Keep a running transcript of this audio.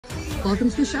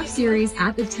Welcome to the Chef Series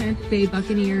at the Tampa Bay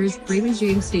Buccaneers Raymond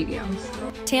James Stadium.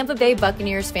 Tampa Bay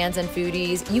Buccaneers fans and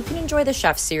foodies, you can enjoy the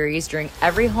Chef Series during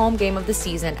every home game of the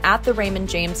season at the Raymond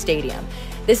James Stadium.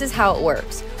 This is how it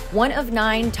works. One of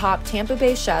 9 top Tampa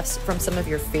Bay chefs from some of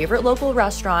your favorite local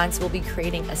restaurants will be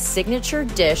creating a signature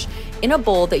dish in a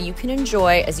bowl that you can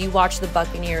enjoy as you watch the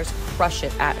Buccaneers crush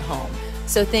it at home.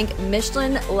 So think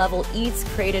Michelin-level eats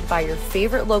created by your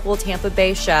favorite local Tampa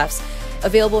Bay chefs,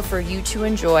 available for you to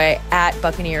enjoy at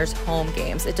Buccaneers home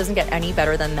games. It doesn't get any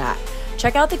better than that.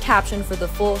 Check out the caption for the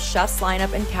full chef's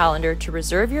lineup and calendar to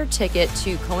reserve your ticket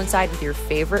to coincide with your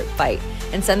favorite bite.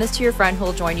 And send this to your friend who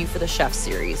will join you for the Chef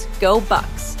Series. Go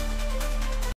Bucks!